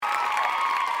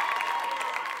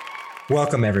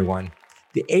Welcome, everyone.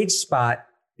 The H Spot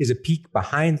is a peek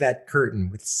behind that curtain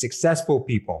with successful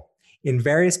people in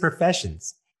various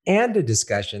professions and a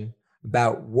discussion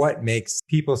about what makes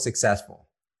people successful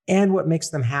and what makes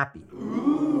them happy.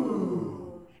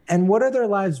 Ooh. And what are their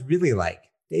lives really like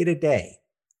day to day?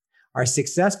 Are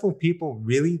successful people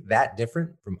really that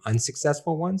different from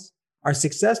unsuccessful ones? Are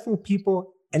successful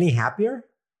people any happier?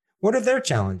 What are their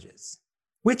challenges?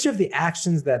 Which of the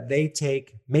actions that they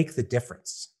take make the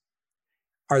difference?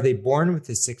 Are they born with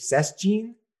the success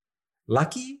gene?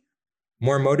 Lucky?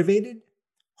 More motivated?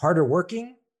 Harder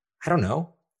working? I don't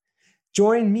know.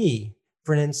 Join me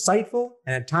for an insightful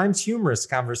and at times humorous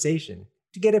conversation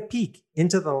to get a peek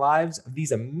into the lives of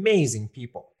these amazing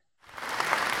people.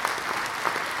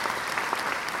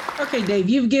 Okay, Dave,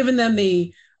 you've given them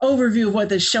the overview of what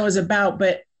this show is about,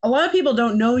 but a lot of people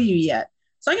don't know you yet.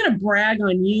 So I'm going to brag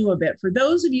on you a bit. For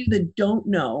those of you that don't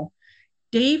know,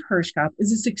 Dave Hirschkop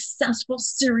is a successful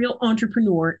serial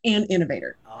entrepreneur and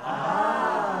innovator.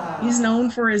 He's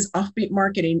known for his offbeat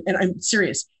marketing, and I'm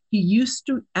serious. He used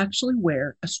to actually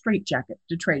wear a straitjacket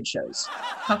to trade shows.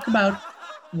 Talk about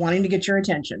wanting to get your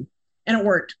attention, and it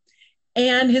worked.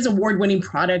 And his award-winning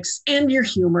products and your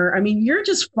humor. I mean, you're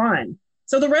just fun.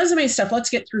 So the resume stuff, let's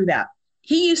get through that.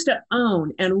 He used to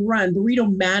own and run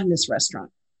Burrito Madness restaurant.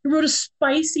 He wrote a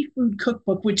spicy food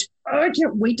cookbook, which I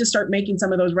can't wait to start making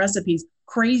some of those recipes,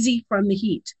 Crazy from the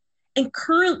Heat, and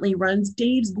currently runs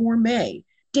Dave's Gourmet.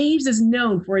 Dave's is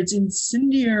known for its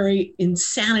incendiary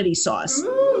insanity sauce.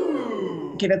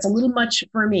 Ooh. Okay, that's a little much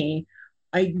for me.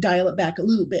 I dial it back a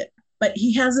little bit. But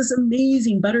he has this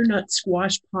amazing butternut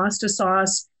squash pasta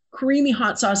sauce, creamy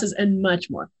hot sauces, and much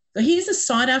more. So he's a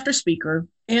sought-after speaker,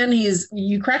 and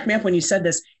you cracked me up when you said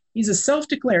this, he's a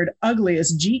self-declared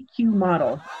ugliest GQ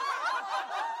model.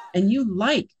 And you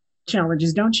like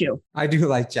challenges, don't you? I do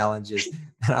like challenges.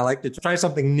 And I like to try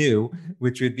something new,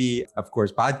 which would be, of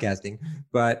course, podcasting.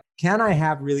 But can I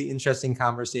have really interesting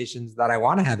conversations that I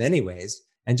want to have anyways,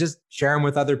 and just share them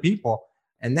with other people?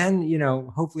 And then,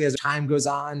 hopefully as time goes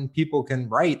on, people can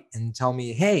write and tell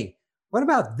me, hey, what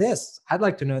about this? I'd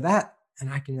like to know that. And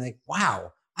I can be like,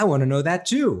 wow, I want to know that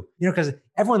too. Because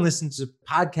everyone listens to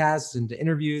podcasts and to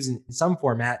interviews in some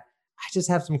format. I just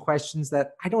have some questions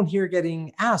that I don't hear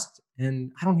getting asked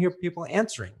and I don't hear people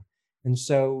answering. And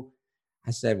so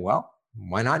I said, well,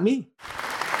 why not me?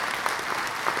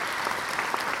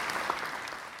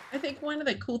 I think one of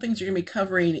the cool things you're going to be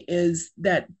covering is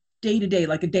that day-to-day,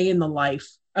 like a day in the life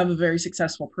of a very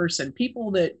successful person. People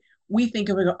that we think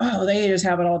of and go, oh, they just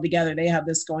have it all together. They have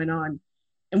this going on.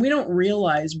 And we don't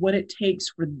realize what it takes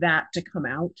for that to come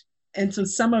out. And so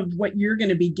some of what you're going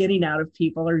to be getting out of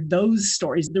people are those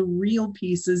stories, the real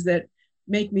pieces that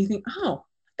make me think, oh,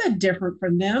 that's different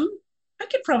from them. I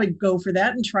could probably go for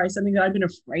that and try something that I've been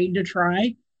afraid to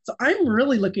try. So I'm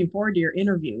really looking forward to your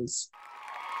interviews.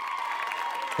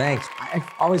 Thanks. I've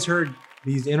always heard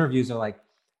these interviews are like,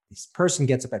 this person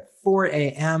gets up at 4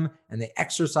 a.m. and they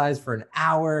exercise for an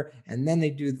hour and then they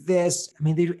do this. I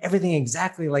mean, they do everything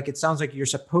exactly like it sounds like you're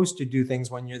supposed to do things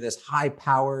when you're this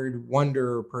high-powered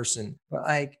wonder person. But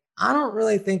I don't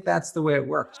really think that's the way it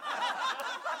works.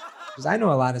 Because I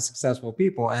know a lot of successful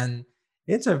people and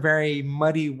it's a very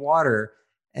muddy water.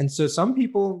 And so some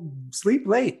people sleep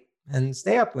late and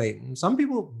stay up late. And some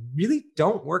people really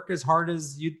don't work as hard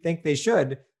as you'd think they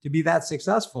should to be that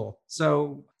successful.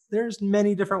 So there's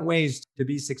many different ways to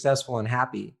be successful and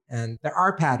happy. And there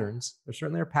are patterns. There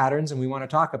certainly are patterns, and we want to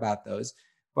talk about those.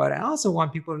 But I also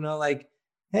want people to know,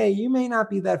 hey, you may not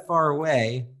be that far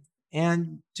away.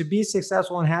 And to be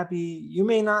successful and happy, you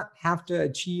may not have to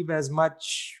achieve as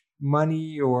much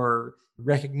money or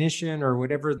recognition or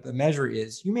whatever the measure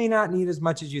is. You may not need as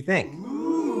much as you think.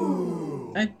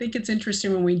 Ooh. I think it's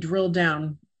interesting when we drill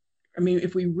down. I mean,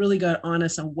 if we really got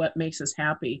honest on what makes us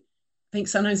happy, I think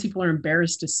sometimes people are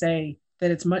embarrassed to say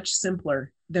that it's much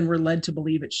simpler than we're led to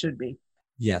believe it should be.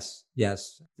 Yes.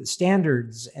 The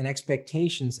standards and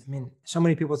expectations. I mean, so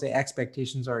many people say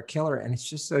expectations are a killer, and it's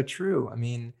just so true. I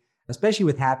mean, especially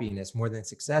with happiness more than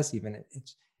success, even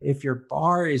if your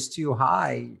bar is too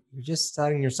high, you're just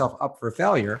setting yourself up for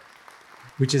failure,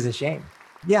 which is a shame.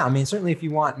 Yeah. I mean, certainly if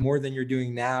you want more than you're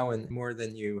doing now and more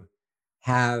than you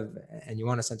have, and you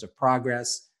want a sense of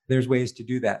progress, there's ways to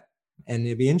do that. And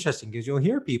it'd be interesting because you'll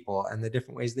hear people and the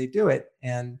different ways they do it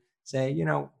and say,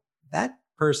 that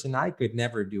person, I could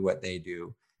never do what they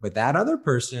do. But that other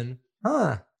person,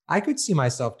 I could see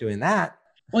myself doing that.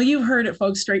 Well, you've heard it,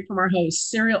 folks, straight from our host,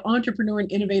 serial entrepreneur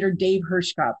and innovator, Dave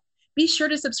Hirschkop. Be sure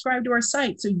to subscribe to our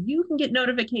site so you can get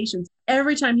notifications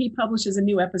every time he publishes a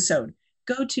new episode.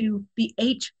 Go to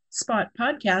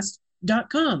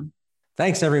thehspotpodcast.com.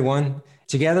 Thanks, everyone.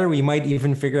 Together, we might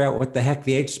even figure out what the heck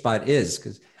the H spot is,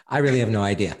 because I really have no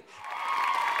idea.